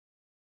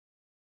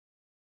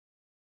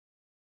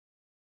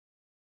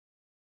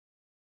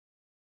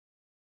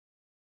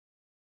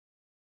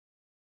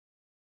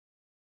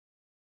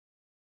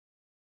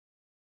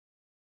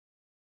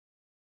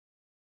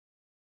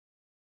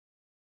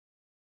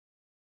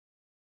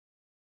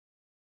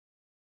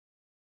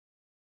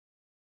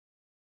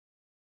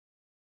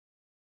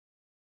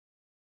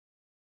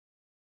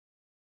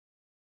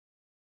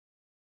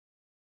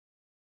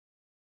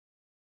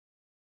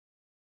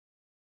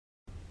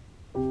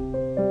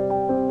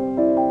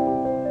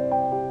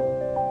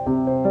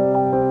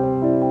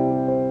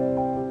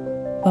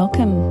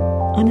Welcome,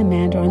 I'm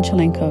Amanda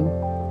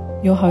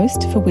Onchalenko, your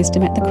host for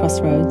Wisdom at the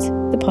Crossroads,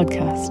 the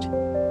podcast.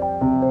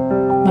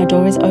 My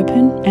door is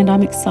open and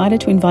I'm excited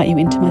to invite you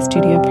into my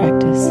studio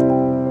practice.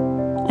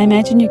 I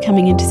imagine you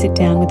coming in to sit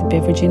down with a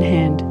beverage in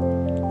hand,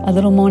 a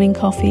little morning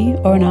coffee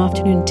or an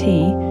afternoon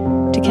tea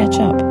to catch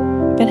up.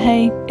 But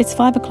hey, it's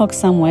 5 o'clock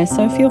somewhere,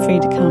 so feel free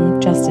to come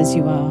just as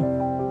you are.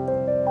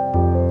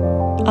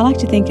 I like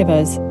to think of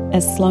us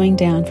as slowing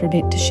down for a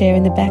bit to share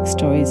in the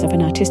backstories of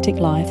an artistic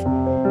life,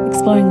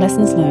 exploring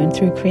lessons learned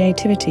through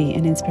creativity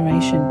and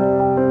inspiration.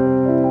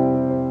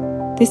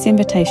 This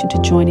invitation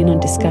to join in on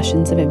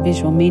discussions of a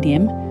visual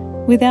medium,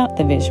 without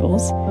the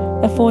visuals,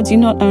 affords you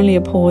not only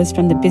a pause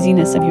from the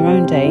busyness of your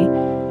own day,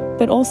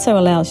 but also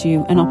allows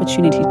you an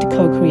opportunity to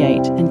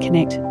co-create and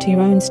connect to your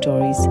own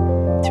stories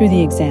through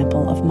the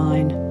example of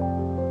mine.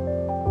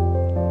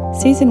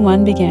 Season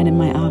 1 began in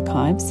my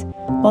archives,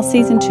 while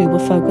Season 2 will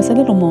focus a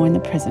little more in the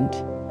present.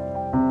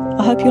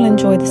 I hope you'll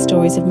enjoy the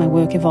stories of my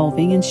work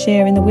evolving and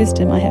share in the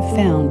wisdom I have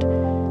found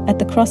at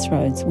the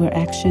crossroads where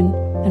action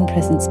and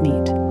presence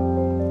meet.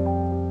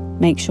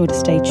 Make sure to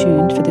stay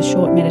tuned for the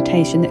short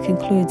meditation that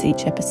concludes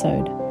each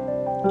episode.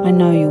 I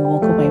know you'll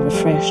walk away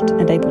refreshed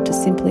and able to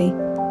simply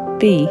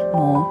be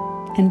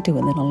more and do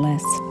a little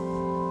less.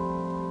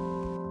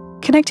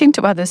 Connecting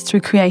to others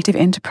through creative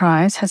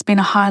enterprise has been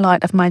a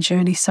highlight of my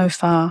journey so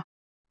far.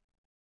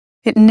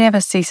 It never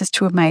ceases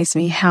to amaze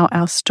me how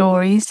our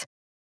stories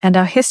and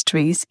our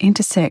histories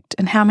intersect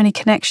and how many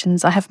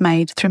connections I have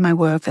made through my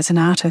work as an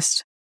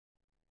artist.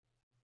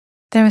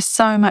 There is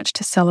so much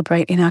to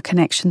celebrate in our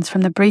connections,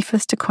 from the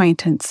briefest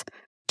acquaintance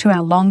to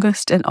our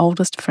longest and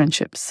oldest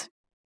friendships.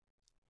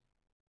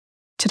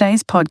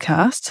 Today's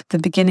podcast, the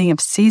beginning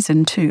of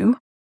Season 2,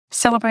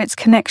 celebrates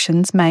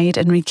connections made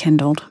and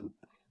rekindled.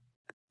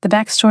 The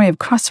backstory of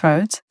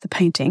Crossroads, the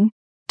painting,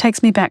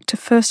 takes me back to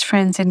first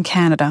friends in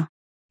Canada.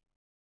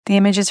 The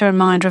image is a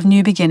reminder of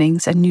new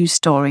beginnings and new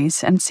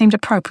stories and seemed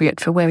appropriate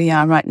for where we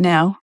are right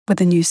now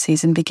with a new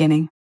season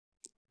beginning.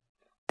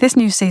 This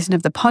new season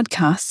of the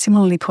podcast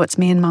similarly puts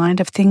me in mind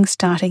of things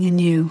starting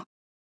anew,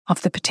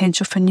 of the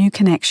potential for new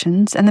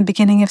connections and the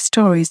beginning of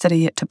stories that are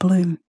yet to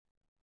bloom.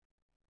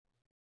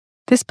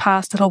 This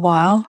past little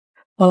while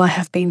I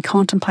have been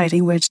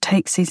contemplating where to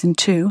take Season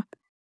 2,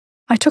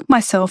 I took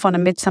myself on a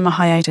midsummer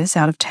hiatus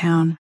out of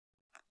town.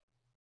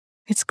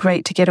 It's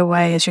great to get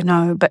away, as you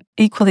know, but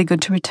equally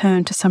good to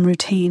return to some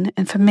routine,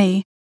 and for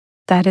me,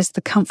 that is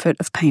the comfort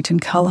of paint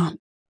and colour.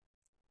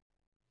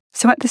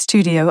 So at the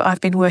studio,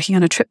 I've been working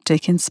on a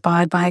triptych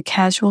inspired by a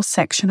casual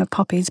section of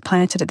poppies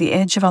planted at the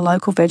edge of a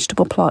local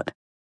vegetable plot,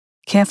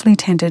 carefully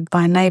tended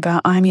by a neighbour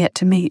I'm yet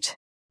to meet.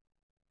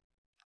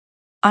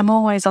 I'm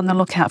always on the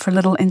lookout for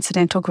little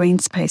incidental green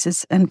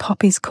spaces, and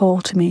poppies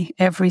call to me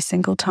every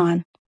single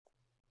time.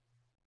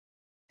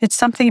 It's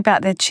something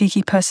about their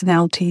cheeky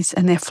personalities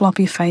and their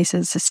floppy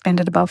faces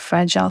suspended above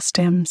fragile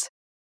stems.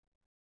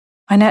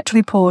 I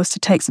naturally paused to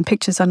take some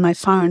pictures on my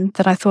phone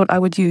that I thought I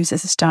would use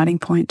as a starting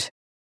point.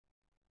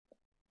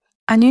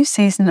 A new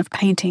season of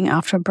painting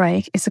after a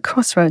break is a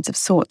crossroads of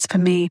sorts for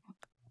me.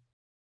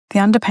 The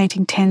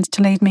underpainting tends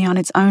to lead me on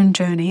its own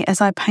journey as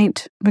I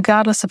paint,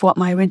 regardless of what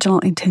my original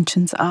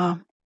intentions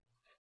are.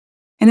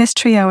 In this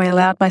trio, I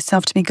allowed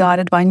myself to be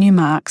guided by new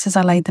marks as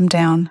I laid them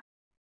down.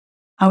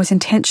 I was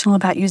intentional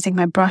about using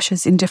my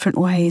brushes in different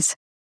ways,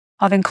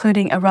 of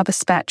including a rubber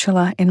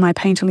spatula in my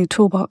painterly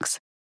toolbox,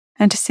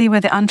 and to see where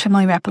the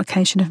unfamiliar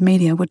application of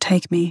media would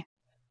take me.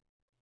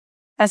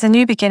 As a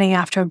new beginning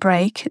after a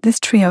break, this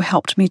trio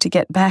helped me to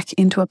get back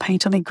into a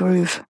painterly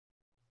groove.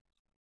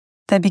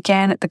 They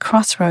began at the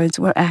crossroads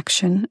where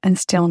action and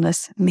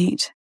stillness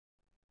meet.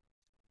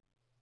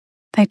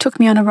 They took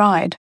me on a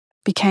ride,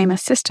 became a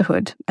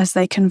sisterhood as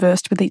they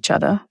conversed with each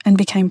other, and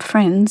became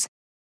friends,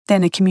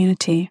 then a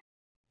community.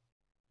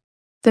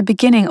 The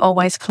beginning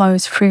always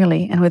flows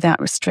freely and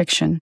without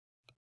restriction.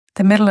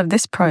 The middle of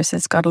this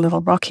process got a little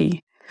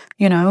rocky.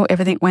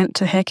 Everything went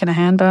to heck in a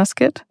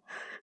handbasket.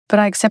 But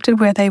I accepted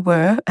where they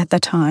were at the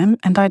time,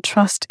 and I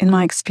trust in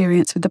my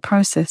experience with the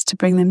process to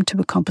bring them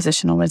to a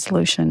compositional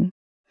resolution.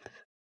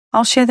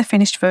 I'll share the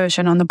finished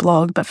version on the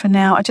blog, but for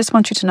now, I just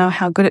want you to know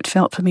how good it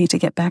felt for me to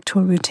get back to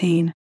a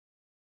routine,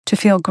 to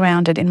feel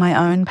grounded in my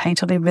own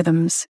painterly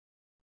rhythms.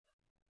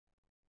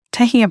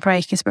 Taking a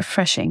break is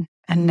refreshing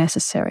and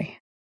necessary,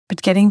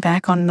 but getting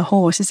back on the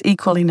horse is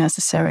equally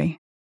necessary.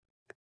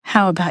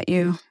 How about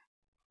you?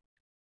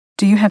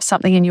 Do you have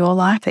something in your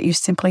life that you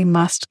simply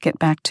must get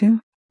back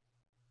to?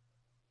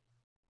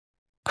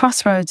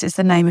 Crossroads is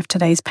the name of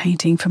today's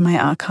painting from my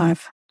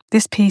archive.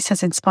 This piece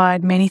has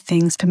inspired many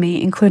things for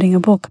me, including a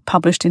book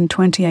published in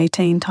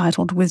 2018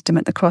 titled Wisdom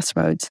at the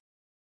Crossroads,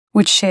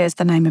 which shares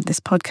the name of this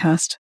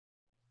podcast.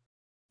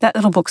 That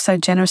little book, so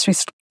generously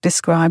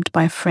described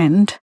by a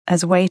friend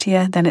as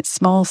weightier than its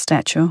small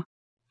stature,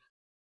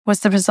 was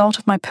the result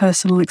of my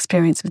personal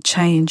experience with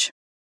change.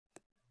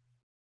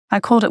 I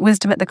called it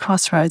Wisdom at the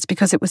Crossroads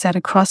because it was at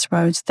a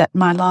crossroads that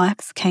my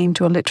life came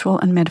to a literal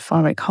and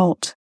metaphoric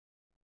halt.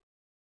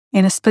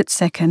 In a split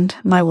second,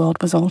 my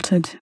world was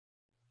altered.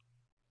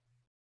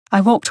 I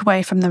walked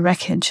away from the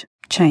wreckage,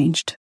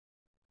 changed.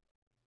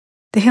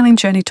 The healing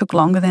journey took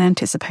longer than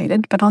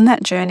anticipated, but on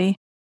that journey,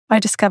 I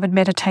discovered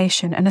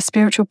meditation and a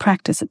spiritual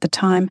practice at the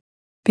time,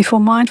 before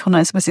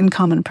mindfulness was in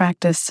common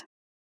practice.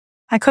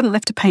 I couldn't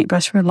lift a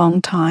paintbrush for a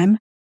long time,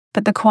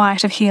 but the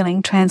quiet of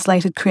healing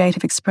translated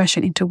creative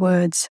expression into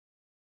words.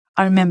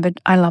 I remembered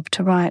I loved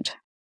to write.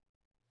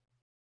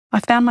 I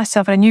found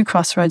myself at a new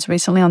crossroads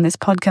recently on this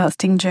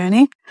podcasting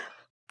journey.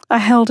 I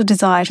held a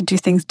desire to do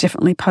things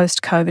differently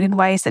post-COVID in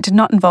ways that did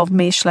not involve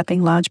me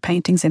schlepping large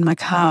paintings in my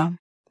car.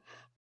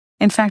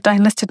 In fact, I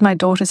enlisted my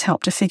daughter's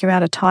help to figure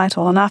out a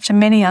title, and after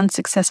many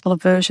unsuccessful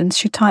aversions,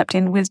 she typed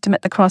in "Wisdom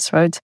at the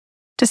Crossroads"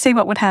 to see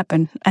what would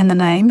happen, and the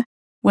name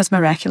was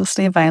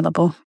miraculously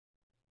available.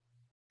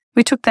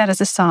 We took that as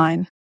a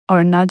sign, or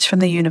a nudge from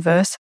the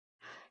universe,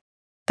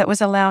 that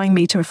was allowing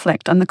me to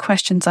reflect on the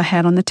questions I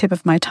had on the tip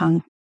of my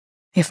tongue.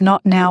 If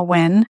not now,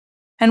 when?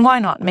 And why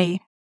not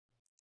me?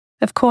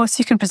 Of course,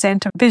 you can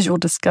present a visual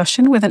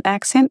discussion with an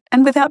accent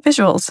and without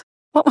visuals.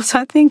 What was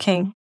I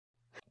thinking?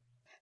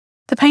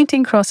 The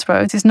painting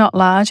Crossroads is not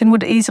large and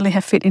would easily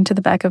have fit into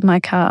the back of my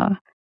car.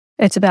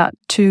 It's about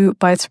 2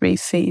 by 3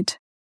 feet.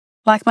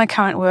 Like my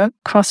current work,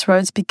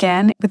 Crossroads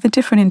began with a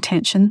different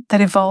intention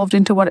that evolved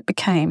into what it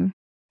became.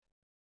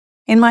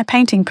 In my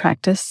painting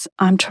practice,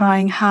 I'm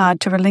trying hard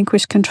to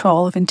relinquish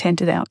control of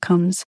intended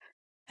outcomes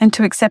and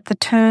to accept the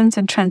turns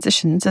and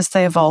transitions as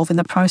they evolve in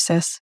the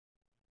process.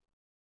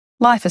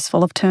 Life is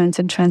full of turns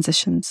and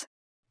transitions.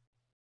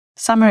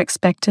 Some are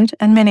expected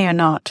and many are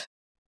not.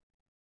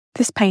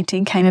 This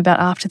painting came about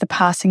after the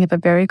passing of a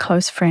very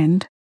close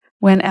friend,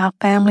 when our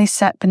family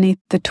sat beneath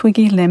the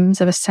twiggy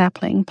limbs of a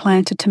sapling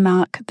planted to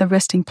mark the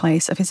resting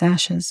place of his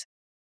ashes.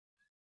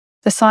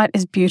 The site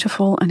is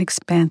beautiful and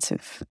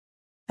expansive,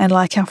 and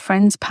like our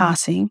friend's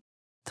passing,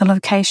 the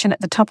location at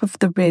the top of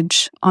the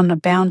ridge on a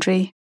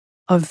boundary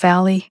of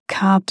valley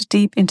carved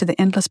deep into the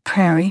endless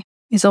prairie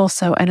is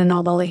also an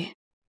anomaly.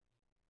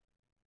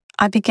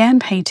 I began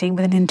painting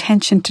with an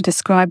intention to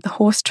describe the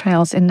horse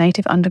trails in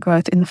native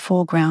undergrowth in the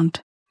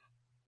foreground,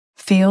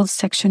 fields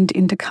sectioned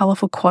into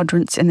colourful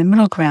quadrants in the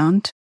middle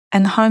ground,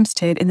 and the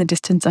homestead in the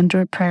distance under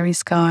a prairie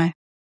sky.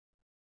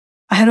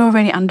 I had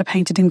already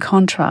underpainted in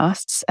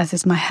contrasts, as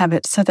is my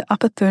habit, so the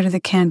upper third of the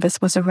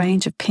canvas was a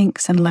range of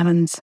pinks and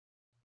lemons.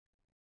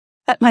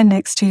 At my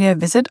next studio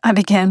visit, I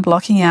began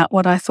blocking out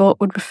what I thought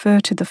would refer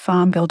to the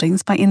farm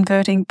buildings by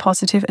inverting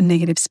positive and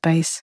negative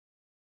space.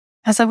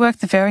 As I worked,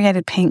 the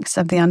variegated pinks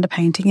of the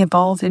underpainting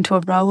evolved into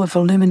a row of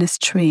voluminous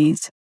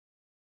trees.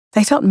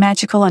 They felt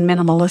magical and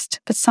minimalist,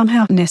 but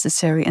somehow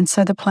necessary, and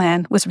so the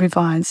plan was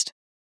revised.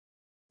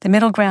 The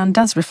middle ground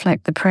does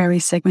reflect the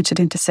prairie's segmented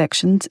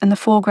intersections, and the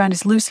foreground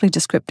is loosely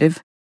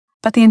descriptive,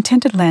 but the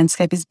intended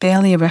landscape is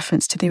barely a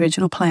reference to the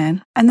original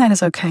plan, and that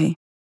is okay.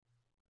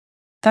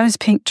 Those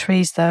pink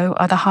trees, though,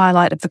 are the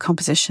highlight of the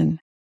composition.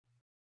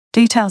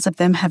 Details of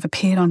them have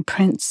appeared on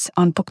prints,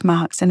 on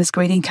bookmarks, and as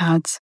greeting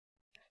cards.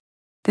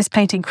 This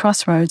painting,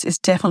 Crossroads, is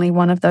definitely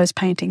one of those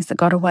paintings that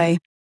got away.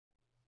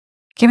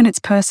 Given its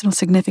personal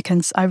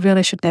significance, I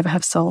really should never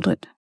have sold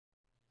it.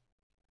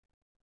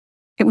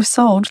 It was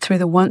sold through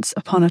the once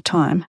upon a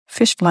time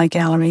fish fly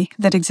gallery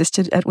that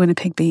existed at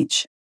Winnipeg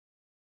Beach.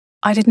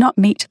 I did not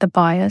meet the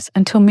buyers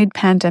until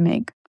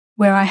mid-pandemic,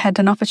 where I had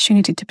an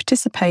opportunity to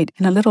participate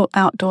in a little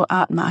outdoor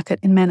art market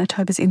in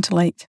Manitoba's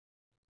Interlake.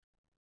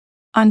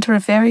 Under a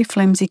very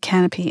flimsy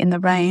canopy in the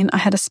rain, I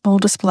had a small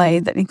display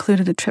that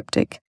included a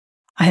triptych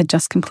I had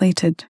just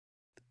completed.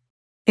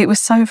 It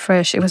was so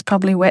fresh it was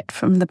probably wet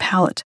from the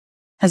palette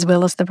as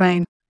well as the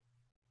rain.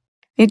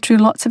 It drew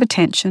lots of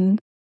attention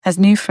as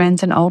new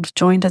friends and old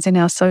joined us in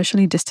our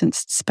socially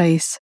distanced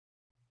space.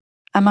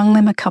 Among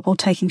them, a couple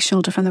taking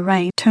shelter from the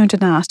rain turned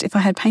and asked if I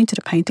had painted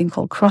a painting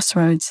called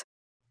Crossroads.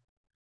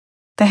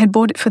 They had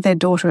bought it for their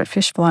daughter at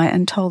Fishfly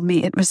and told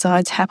me it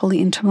resides happily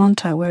in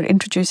Toronto, where it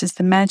introduces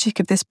the magic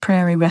of this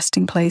prairie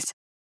resting place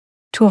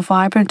to a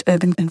vibrant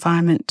urban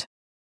environment.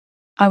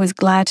 I was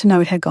glad to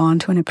know it had gone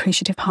to an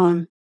appreciative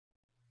home.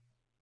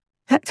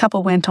 That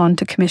couple went on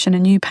to commission a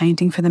new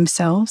painting for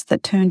themselves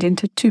that turned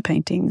into 2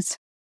 paintings.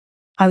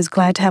 I was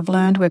glad to have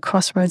learned where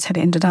Crossroads had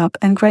ended up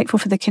and grateful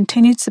for the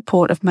continued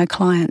support of my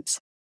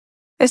clients.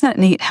 Isn't it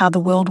neat how the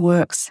world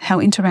works, how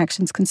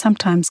interactions can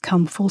sometimes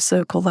come full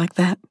circle like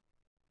that?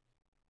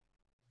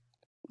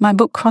 My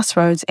book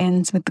Crossroads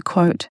ends with the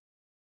quote,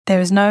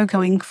 "There is no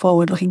going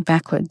forward looking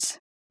backwards."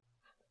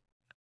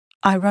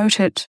 I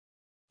wrote it,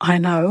 I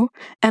know,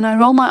 and I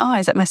roll my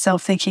eyes at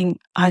myself thinking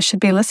I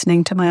should be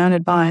listening to my own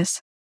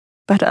advice.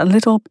 But a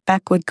little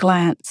backward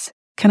glance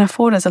can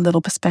afford us a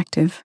little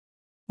perspective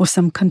or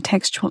some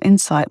contextual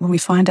insight when we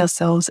find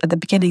ourselves at the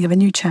beginning of a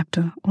new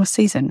chapter or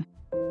season,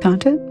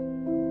 can't it?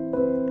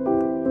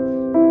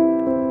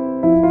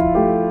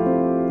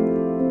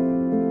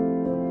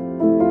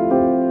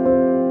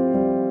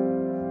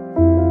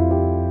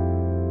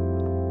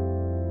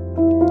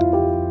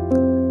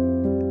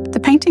 The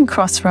painting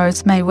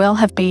Crossroads may well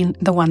have been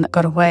the one that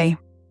got away.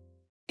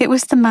 It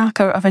was the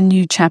marker of a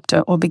new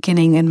chapter or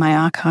beginning in my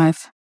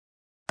archive.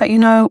 But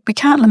we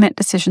can't lament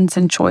decisions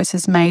and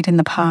choices made in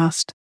the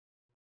past.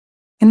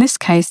 In this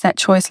case, that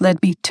choice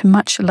led me to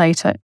much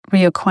later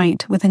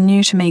reacquaint with a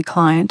new-to-me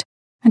client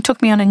and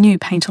took me on a new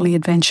painterly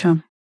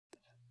adventure.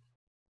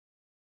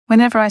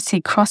 Whenever I see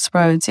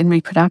Crossroads in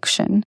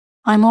reproduction,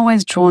 I'm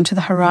always drawn to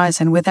the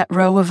horizon where that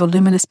row of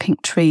voluminous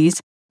pink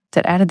trees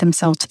that added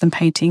themselves to the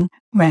painting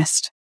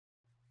rest.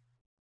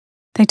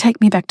 They take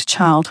me back to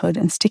childhood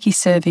and sticky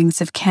servings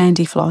of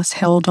candy floss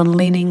held on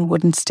leaning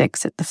wooden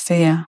sticks at the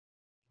fair.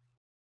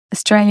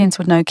 Australians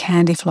would know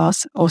candy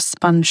floss or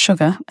spun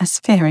sugar as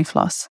fairy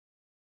floss,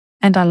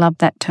 and I love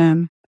that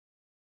term.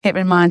 It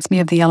reminds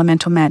me of the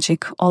elemental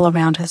magic all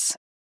around us.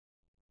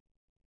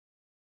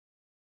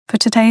 For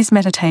today's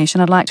meditation,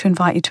 I'd like to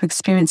invite you to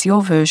experience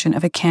your version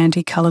of a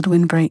candy-coloured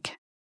windbreak.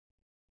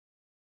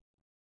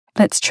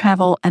 Let's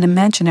travel an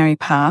imaginary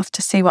path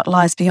to see what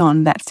lies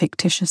beyond that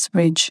fictitious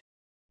ridge.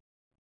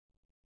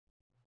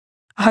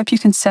 I hope you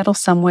can settle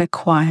somewhere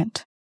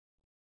quiet.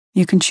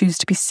 You can choose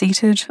to be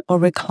seated or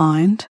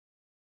reclined,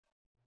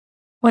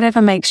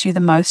 whatever makes you the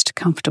most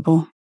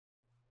comfortable.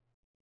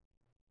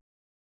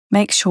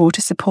 Make sure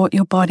to support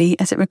your body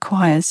as it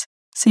requires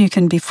so you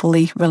can be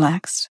fully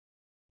relaxed.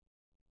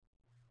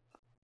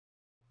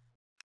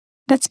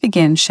 Let's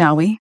begin, shall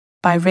we,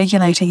 by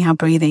regulating our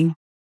breathing.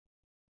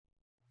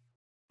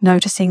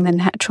 Noticing the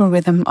natural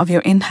rhythm of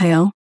your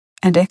inhale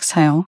and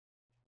exhale,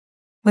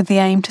 with the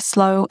aim to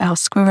slow our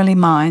squirrely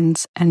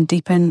minds and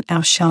deepen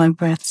our shallow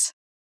breaths.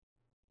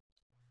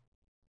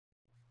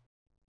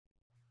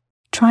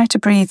 Try to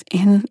breathe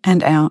in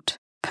and out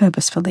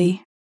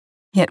purposefully,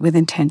 yet with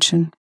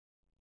intention.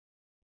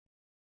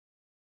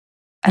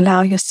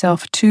 Allow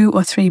yourself 2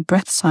 or 3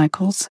 breath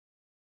cycles,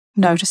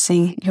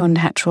 noticing your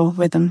natural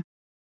rhythm.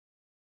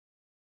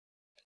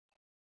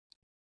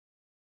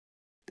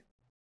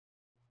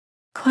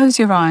 Close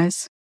your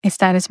eyes if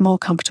that is more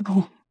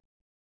comfortable.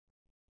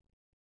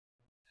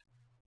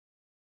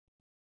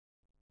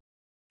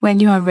 When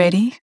you are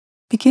ready,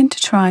 begin to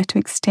try to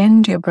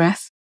extend your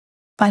breath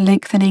by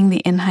lengthening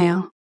the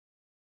inhale.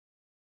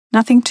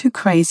 Nothing too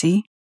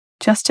crazy,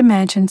 just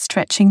imagine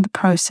stretching the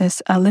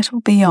process a little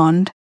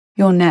beyond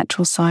your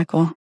natural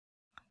cycle.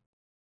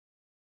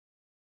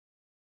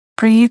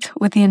 Breathe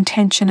with the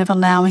intention of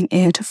allowing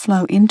air to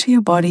flow into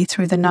your body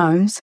through the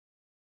nose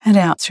and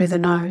out through the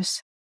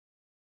nose.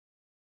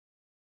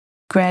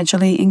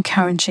 Gradually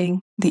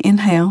encouraging the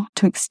inhale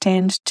to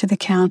extend to the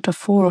count of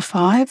 4 or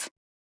 5.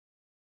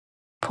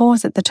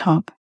 Pause at the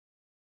top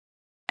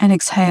and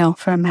exhale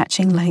for a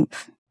matching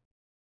length.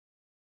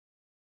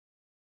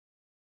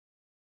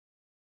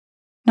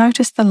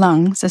 Notice the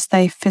lungs as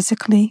they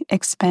physically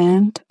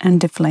expand and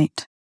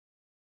deflate.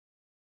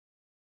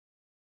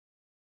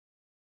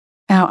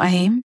 Our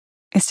aim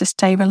is to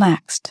stay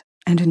relaxed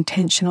and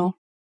intentional,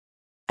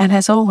 and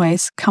as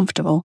always,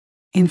 comfortable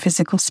in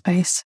physical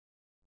space.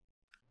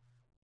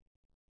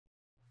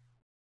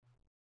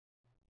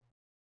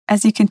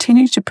 As you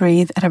continue to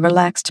breathe at a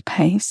relaxed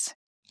pace,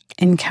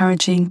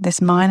 encouraging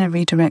this minor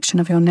redirection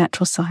of your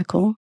natural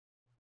cycle,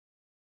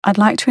 I'd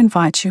like to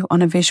invite you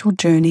on a visual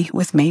journey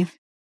with me.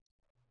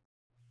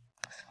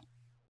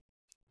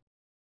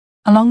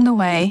 Along the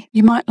way,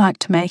 you might like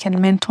to make a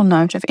mental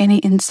note of any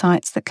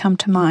insights that come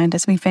to mind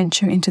as we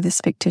venture into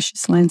this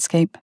fictitious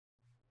landscape.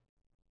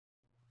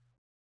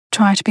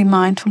 Try to be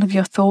mindful of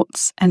your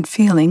thoughts and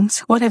feelings,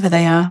 whatever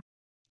they are.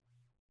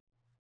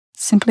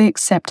 Simply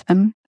accept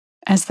them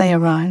as they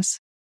arise.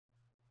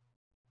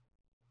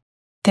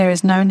 There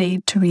is no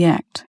need to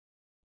react.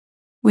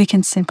 We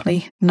can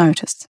simply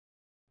notice.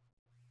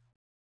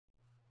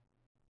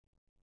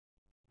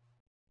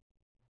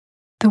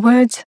 The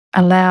words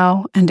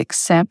allow and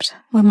accept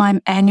were my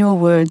annual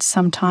words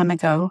some time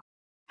ago,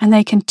 and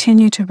they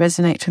continue to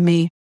resonate for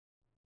me.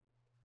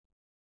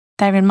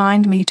 They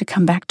remind me to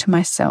come back to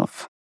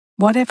myself,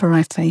 whatever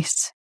I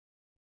face,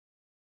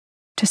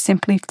 to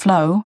simply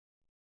flow,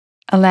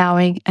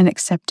 allowing and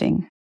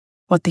accepting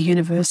what the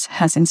universe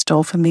has in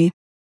store for me.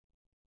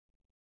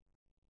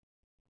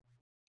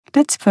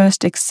 Let's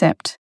first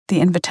accept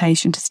the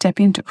invitation to step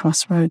into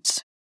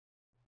Crossroads.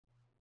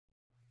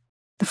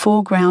 The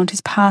foreground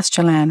is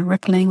pasture land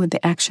rippling with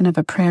the action of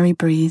a prairie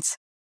breeze,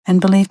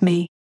 and believe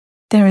me,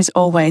 there is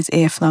always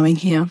air flowing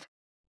here.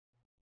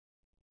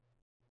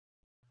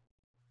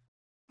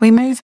 We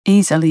move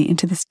easily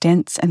into this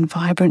dense and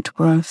vibrant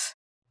growth.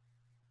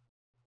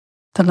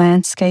 The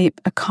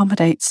landscape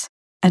accommodates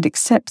and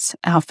accepts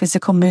our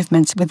physical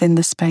movements within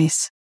the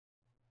space.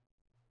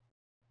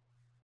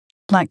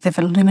 Like the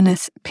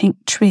voluminous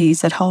pink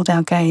trees that hold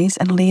our gaze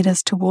and lead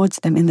us towards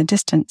them in the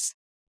distance,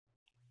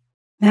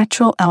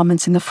 natural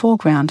elements in the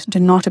foreground do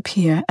not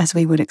appear as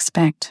we would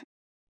expect.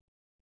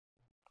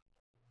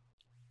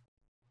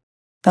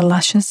 The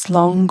luscious,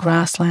 long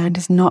grassland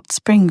is not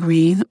spring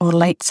green or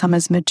late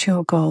summer's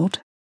mature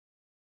gold.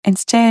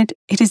 Instead,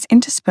 it is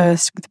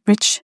interspersed with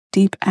rich,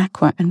 deep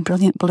aqua and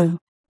brilliant blue.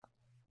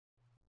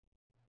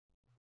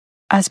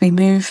 As we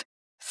move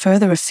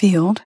further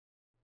afield,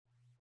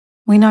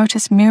 we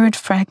notice mirrored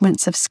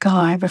fragments of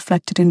sky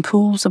reflected in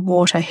pools of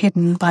water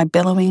hidden by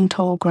billowing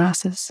tall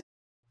grasses.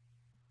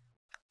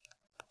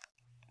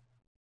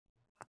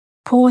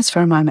 Pause for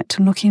a moment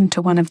to look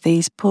into one of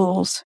these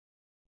pools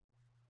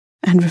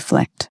and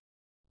reflect.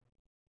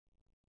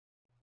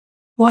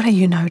 What are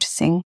you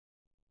noticing?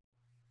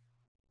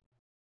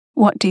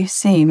 What do you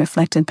see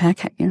reflected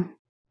back at you?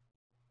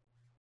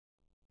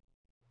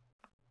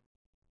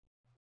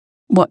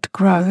 What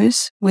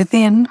grows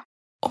within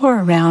or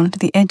around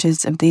the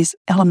edges of these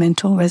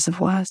elemental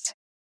reservoirs?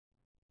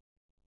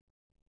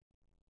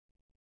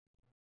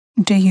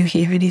 Do you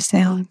hear any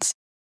sounds?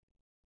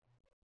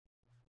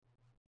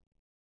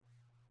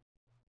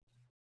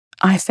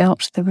 I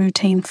felt the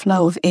routine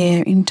flow of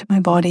air into my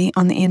body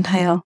on the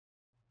inhale,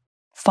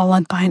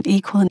 followed by an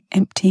equal and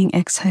emptying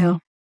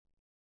exhale.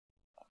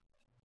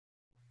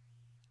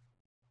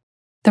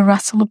 The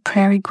rustle of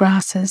prairie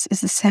grasses is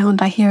the sound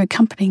I hear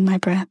accompanying my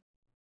breath.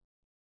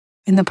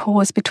 In the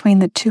pause between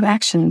the two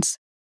actions,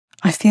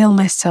 I feel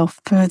myself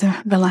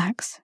further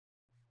relax.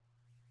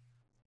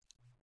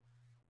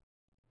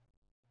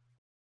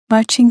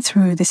 Marching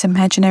through this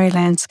imaginary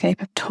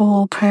landscape of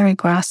tall prairie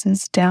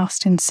grasses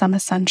doused in summer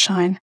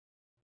sunshine,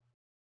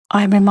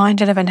 I am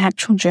reminded of an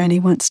actual journey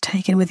once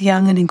taken with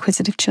young and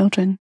inquisitive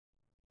children.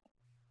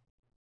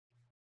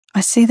 I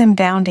see them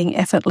bounding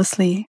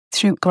effortlessly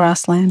through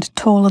grassland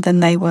taller than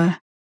they were,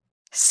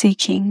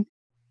 seeking,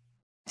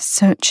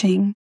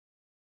 searching,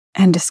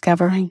 and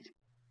discovering.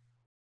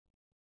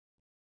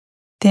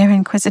 Their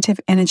inquisitive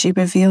energy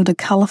revealed a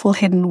colourful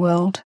hidden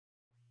world.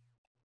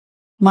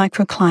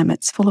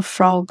 Microclimates full of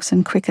frogs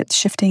and crickets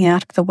shifting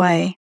out of the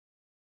way,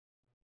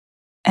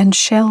 and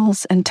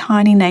shells and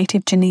tiny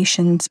native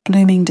gentians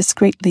blooming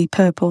discreetly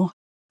purple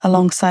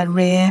alongside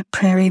rare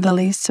prairie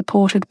lilies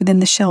supported within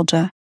the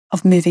shelter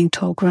of moving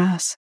tall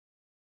grass.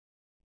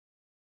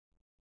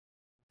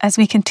 As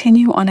we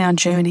continue on our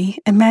journey,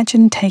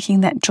 imagine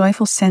taking that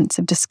joyful sense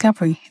of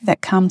discovery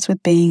that comes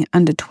with being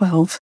under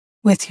 12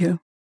 with you.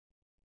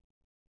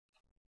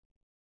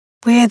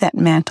 Wear that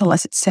mantle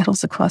as it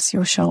settles across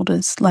your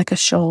shoulders like a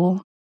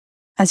shawl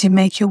as you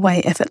make your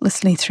way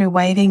effortlessly through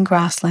waving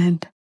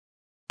grassland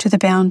to the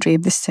boundary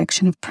of this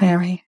section of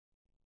prairie.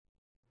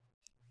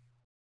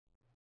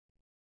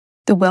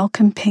 The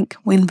welcome pink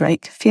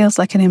windbreak feels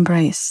like an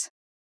embrace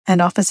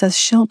and offers us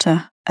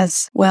shelter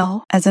as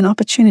well as an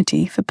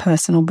opportunity for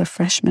personal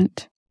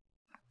refreshment.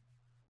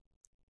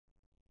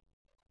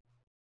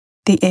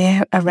 The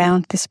air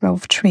around this row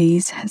of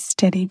trees has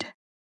steadied.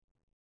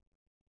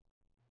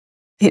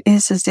 It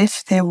is as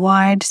if their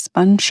wide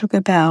spun sugar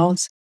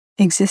boughs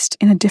exist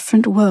in a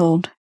different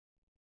world,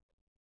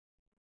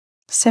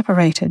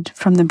 separated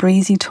from the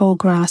breezy tall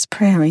grass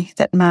prairie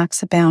that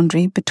marks a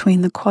boundary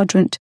between the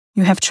quadrant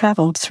you have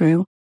travelled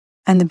through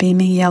and the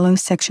beaming yellow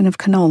section of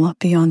canola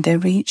beyond their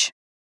reach.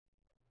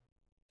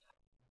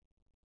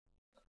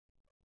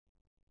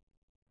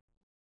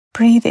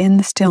 Breathe in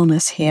the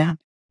stillness here,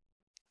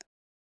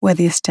 where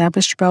the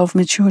established row of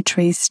mature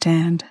trees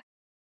stand,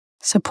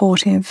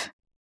 supportive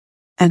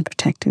and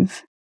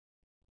protective.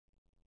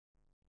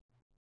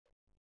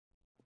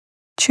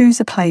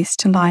 Choose a place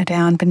to lie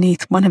down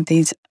beneath one of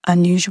these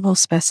unusual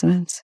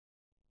specimens.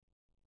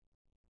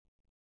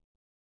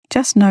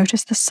 Just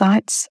notice the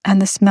sights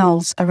and the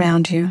smells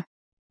around you.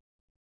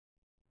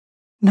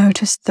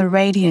 Notice the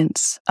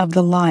radiance of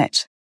the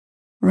light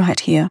right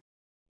here.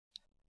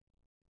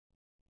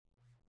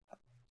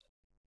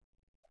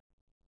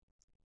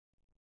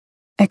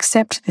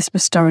 Accept this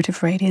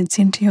restorative radiance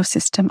into your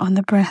system on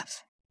the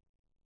breath.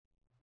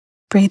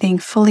 Breathing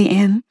fully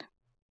in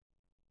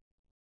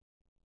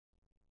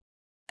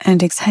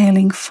and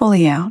exhaling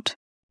fully out.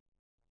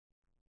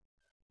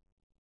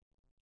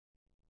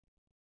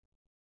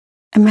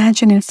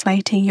 Imagine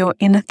inflating your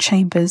inner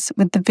chambers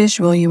with the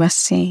visual you are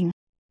seeing.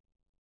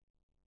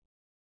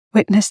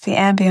 Witness the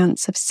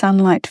ambience of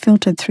sunlight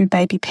filtered through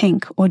baby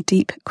pink or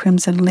deep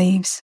crimson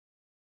leaves.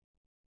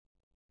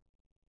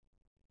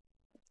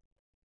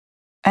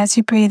 As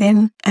you breathe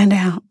in and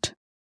out,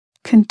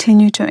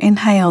 continue to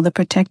inhale the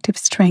protective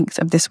strength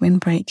of this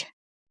windbreak.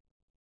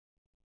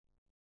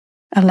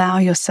 Allow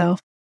yourself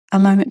a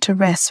moment to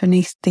rest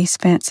beneath these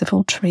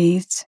fanciful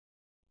trees.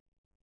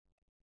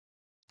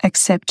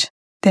 Accept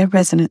their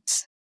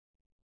resonance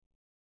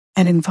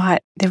and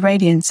invite the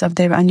radiance of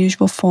their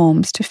unusual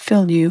forms to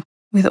fill you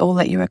with all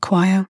that you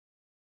require.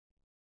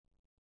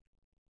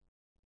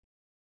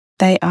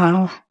 They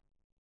are.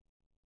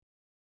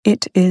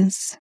 It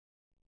is.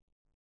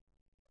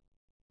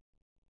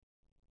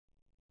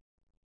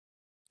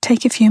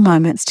 Take a few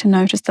moments to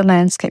notice the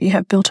landscape you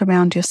have built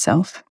around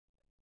yourself.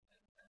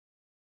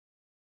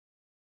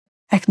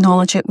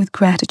 Acknowledge it with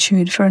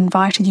gratitude for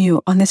inviting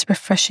you on this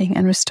refreshing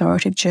and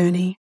restorative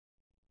journey,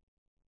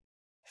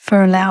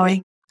 for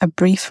allowing a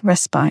brief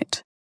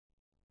respite,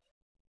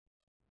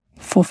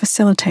 for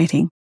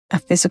facilitating a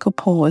physical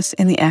pause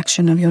in the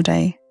action of your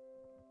day.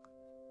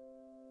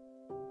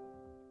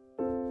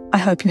 I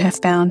hope you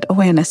have found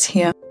awareness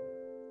here,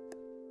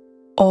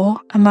 or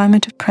a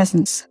moment of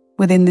presence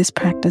within this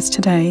practice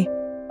today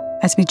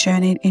as we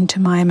journeyed into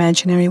my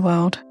imaginary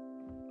world.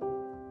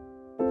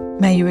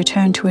 May you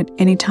return to it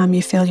anytime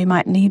you feel you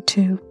might need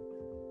to,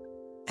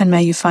 and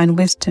may you find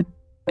wisdom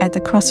at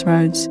the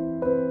crossroads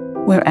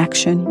where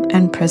action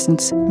and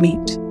presence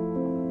meet.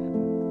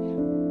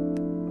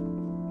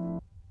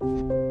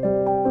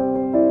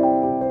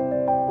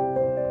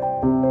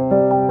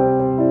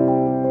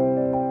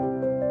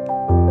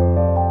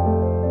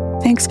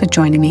 Thanks for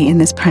joining me in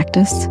this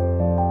practice.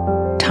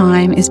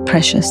 Time is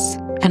precious,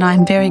 and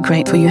I'm very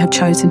grateful you have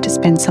chosen to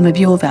spend some of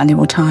your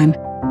valuable time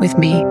with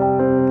me.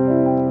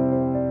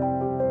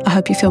 I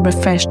hope you feel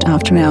refreshed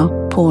after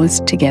our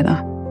pause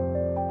together.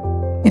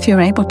 If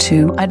you're able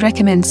to, I'd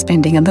recommend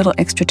spending a little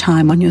extra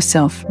time on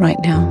yourself right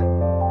now.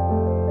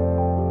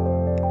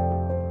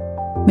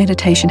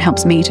 Meditation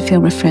helps me to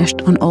feel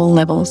refreshed on all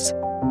levels.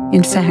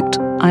 In fact,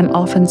 I'm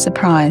often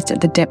surprised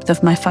at the depth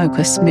of my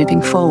focus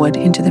moving forward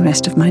into the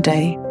rest of my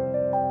day.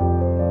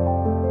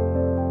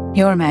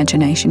 Your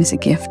imagination is a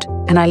gift,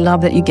 and I love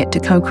that you get to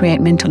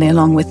co-create mentally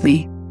along with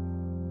me.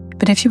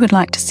 But if you would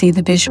like to see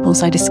the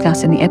visuals I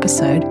discuss in the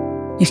episode,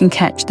 you can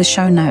catch the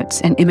show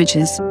notes and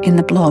images in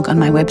the blog on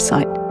my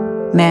website,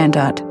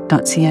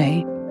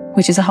 mandart.ca,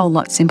 which is a whole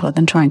lot simpler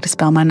than trying to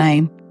spell my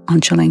name,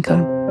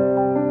 Anchalenko.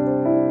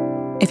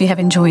 If you have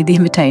enjoyed the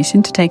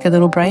invitation to take a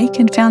little break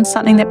and found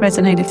something that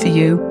resonated for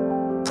you,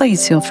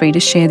 please feel free to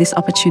share this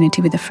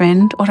opportunity with a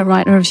friend or to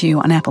write a review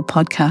on Apple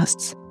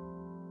Podcasts.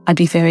 I'd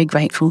be very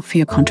grateful for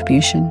your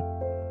contribution.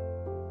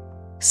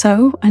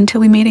 So,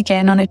 until we meet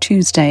again on a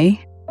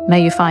Tuesday,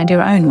 may you find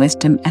your own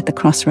wisdom at the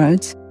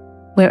crossroads,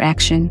 where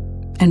action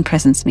and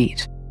presence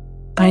meet.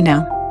 Bye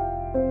now.